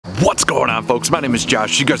What's going on, folks? My name is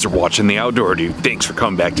Josh. You guys are watching The Outdoor Dude. Thanks for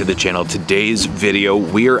coming back to the channel. Today's video,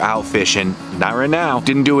 we're out fishing. Not right now.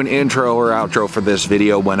 Didn't do an intro or outro for this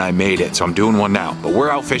video when I made it, so I'm doing one now. But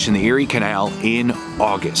we're out fishing the Erie Canal in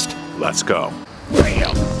August. Let's go.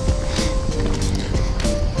 Bam.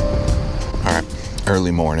 All right,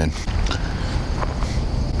 early morning.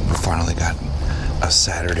 We finally got a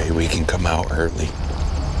Saturday we can come out early.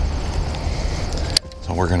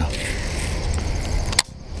 So we're gonna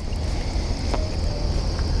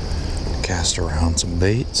cast around some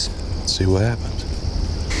baits, see what happens.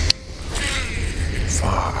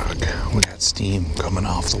 Fog. We got steam coming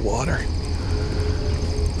off the water.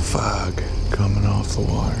 Fog coming off the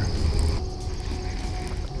water.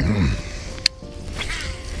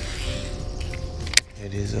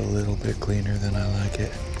 It is a little bit cleaner than I like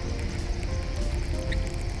it.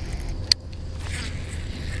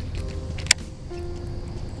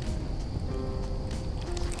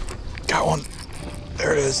 Got one.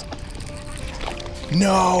 There it is.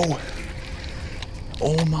 No!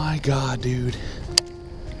 Oh my God, dude.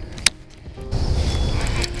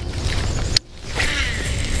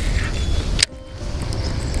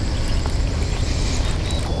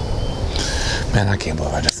 Man, I can't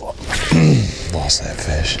believe I just lost that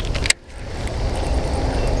fish.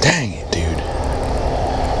 Dang it, dude.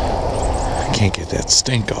 I can't get that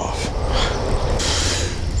stink off.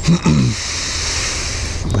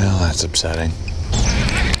 Well, that's upsetting.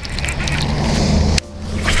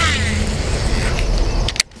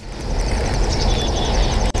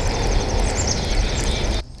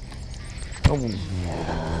 Oh.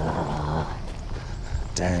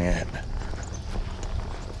 Dang it.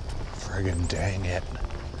 Friggin' dang it.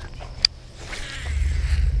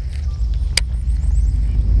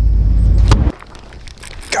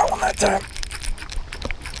 Got one that time.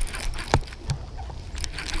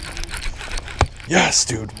 Yes,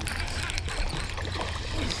 dude.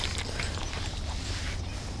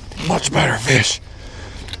 Much better fish.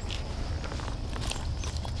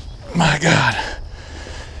 My God.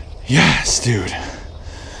 Yes, dude.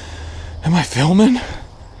 Am I filming?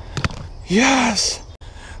 Yes.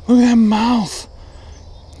 Look at that mouth.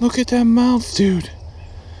 Look at that mouth, dude.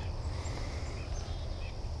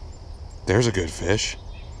 There's a good fish.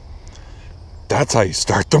 That's how you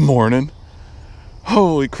start the morning.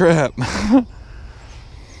 Holy crap.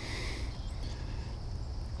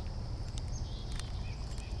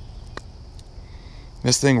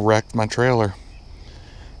 This thing wrecked my trailer.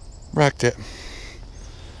 Wrecked it.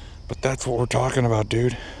 But that's what we're talking about,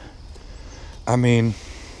 dude. I mean,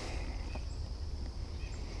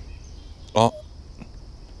 oh,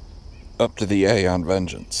 up to the A on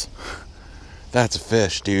vengeance. That's a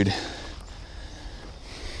fish, dude.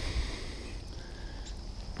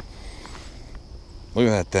 Look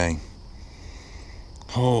at that thing.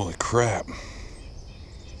 Holy crap.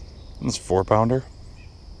 This 4-pounder.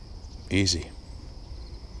 Easy.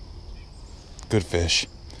 Good fish.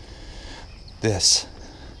 This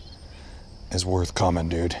is worth coming,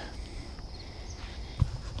 dude.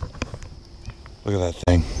 Look at that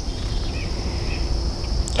thing.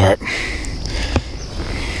 All right.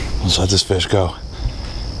 Let's let this fish go.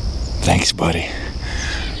 Thanks, buddy.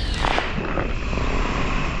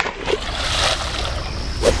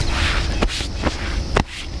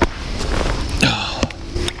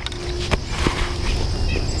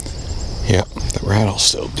 Yep, the rattle's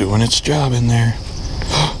still doing its job in there.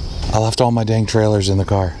 I left all my dang trailers in the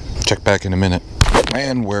car. Check back in a minute.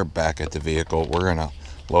 And we're back at the vehicle. We're gonna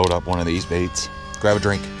load up one of these baits, grab a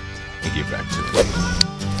drink, and get back to it.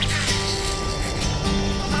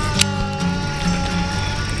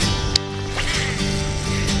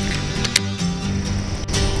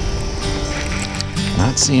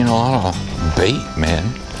 Not seeing a lot of bait,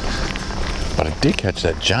 man. But I did catch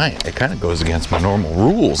that giant. It kind of goes against my normal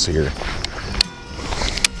rules here.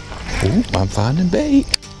 Ooh, I'm finding bait.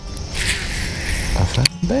 I'm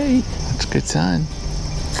finding bait. That's a good sign.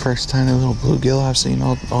 First tiny little bluegill I've seen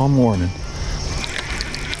all morning.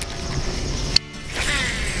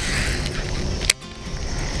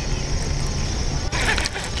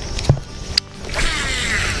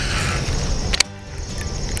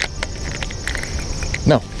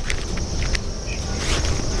 No.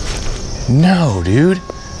 No, dude.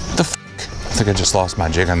 What the f***? I think I just lost my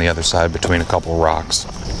jig on the other side between a couple rocks.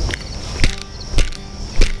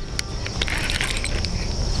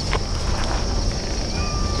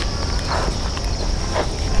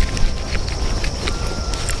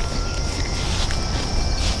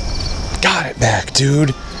 Got it back,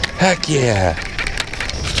 dude. Heck yeah.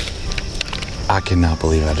 I cannot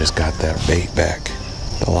believe I just got that bait back.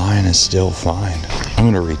 The line is still fine. I'm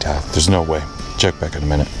gonna retie. There's no way. Check back in a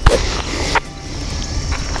minute.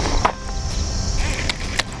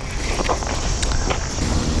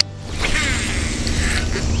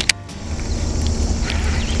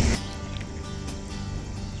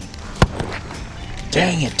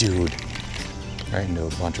 Dang it, dude. Right into a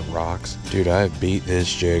bunch of rocks. Dude, I beat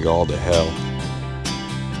this jig all to hell.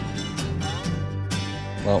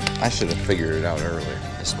 Well, I should have figured it out earlier.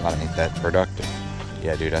 This spot ain't that productive.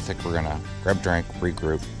 Yeah, dude, I think we're gonna grab a drink,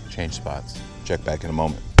 regroup, change spots. Check back in a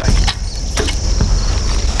moment.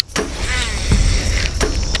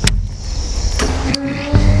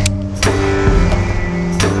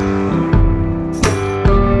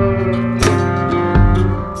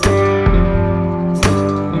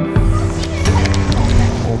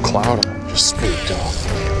 Whole cloud of them just spooked off.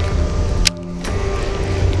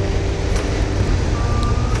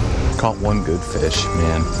 Caught one good fish,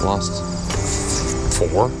 man. Lost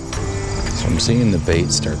 4. So I'm seeing the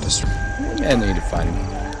bait start to swim. I need to find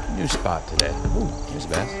a new spot today. Ooh, here's a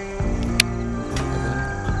bass.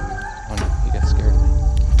 Oh no, he got scared of me.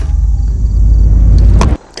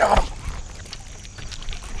 Got him.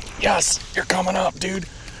 Yes, you're coming up, dude.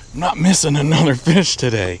 I'm not missing another fish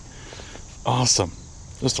today. Awesome.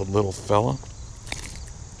 Just a little fella.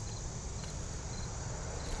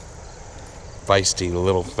 Feisty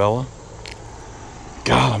little fella.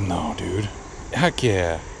 Got him though, dude. Heck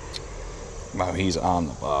yeah. Wow, he's on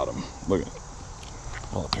the bottom. Look at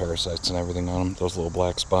all the parasites and everything on him. Those little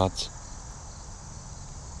black spots.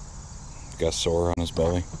 Got sore on his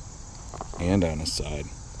belly and on his side.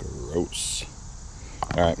 Gross.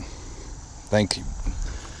 Alright. Thank you.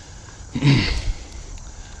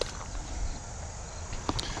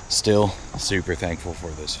 Still super thankful for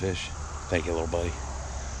this fish. Thank you, little buddy.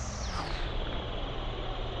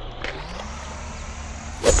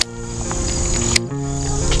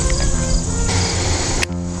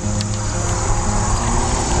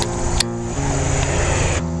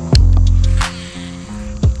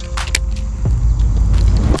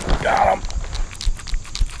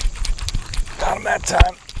 That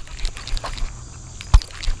time.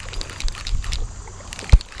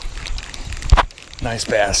 Nice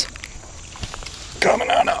bass. Coming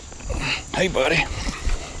on up. Hey, buddy.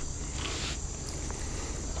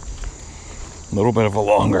 A little bit of a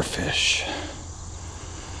longer fish.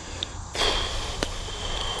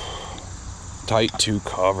 Tight to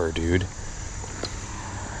cover, dude.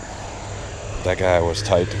 That guy was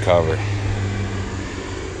tight to cover.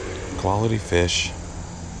 Quality fish.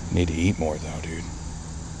 Need to eat more though, dude.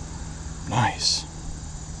 Nice.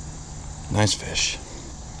 Nice fish.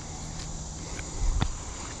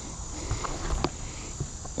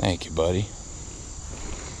 Thank you, buddy.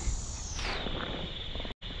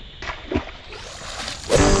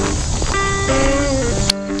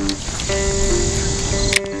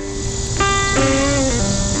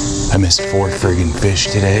 I missed 4 friggin' fish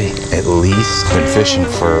today, at least. Been fishing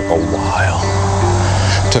for a while.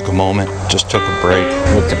 Took a moment, just took a break,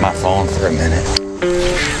 looked at my phone for a minute.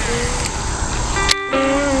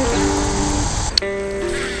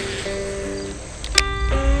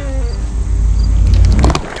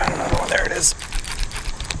 Got another one, there it is.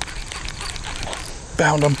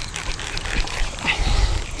 Found him.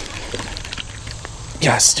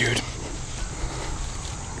 Yes, dude.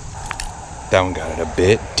 That one got it a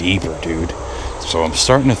bit deeper, dude. So I'm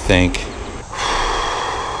starting to think,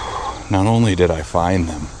 not only did I find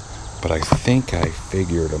them, but I think I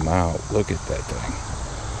figured them out. Look at that thing.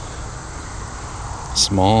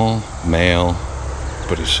 Small, male,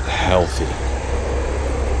 but it's healthy.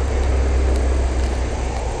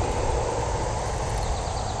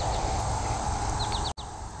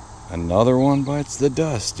 Another one bites the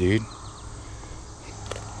dust, dude.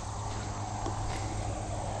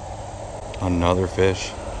 Another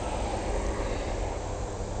fish.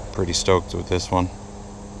 Pretty stoked with this one.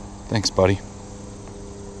 Thanks, buddy.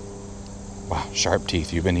 Wow, sharp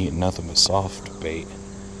teeth. You've been eating nothing but soft bait.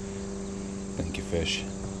 Thank you, fish.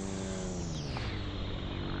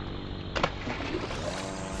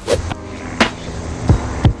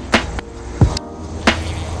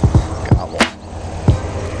 Got one.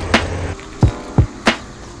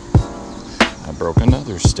 I broke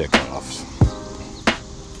another stick off.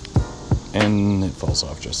 And it falls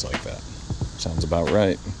off just like that. Sounds about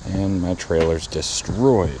right. And my trailer's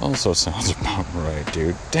destroyed. Also sounds about right,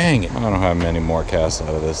 dude. Dang it. I don't have many more casts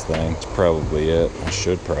out of this thing. It's probably it. I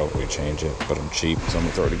should probably change it, but I'm cheap, so I'm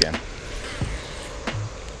gonna throw it again.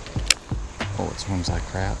 Oh, it swims like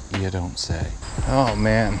crap? You don't say. Oh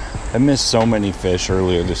man, I missed so many fish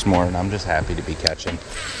earlier this morning. I'm just happy to be catching,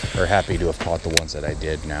 or happy to have caught the ones that I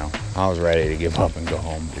did now. I was ready to give up and go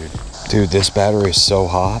home, dude. Dude, this battery is so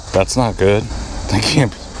hot. That's not good. That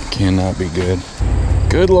cannot be good.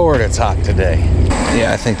 Good Lord, it's hot today.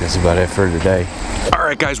 Yeah, I think that's about it for today. All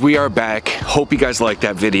right, guys, we are back. Hope you guys liked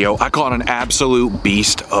that video. I caught an absolute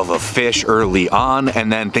beast of a fish early on,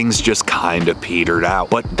 and then things just kind of petered out.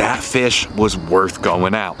 But that fish was worth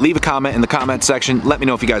going out. Leave a comment in the comment section. Let me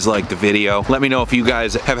know if you guys liked the video. Let me know if you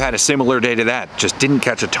guys have had a similar day to that. Just didn't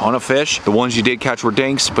catch a ton of fish. The ones you did catch were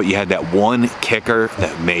dinks, but you had that one kicker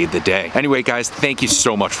that made the day. Anyway, guys, thank you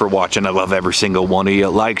so much for watching. I love every single one of you.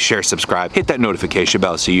 Like, share, subscribe, hit that notification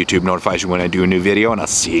bell so YouTube notifies you when I do a new video, and I'll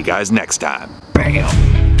see you guys next time. Bam!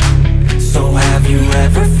 So have you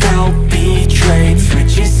ever felt betrayed?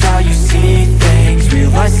 Switches how you see things,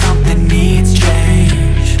 realize something needs change.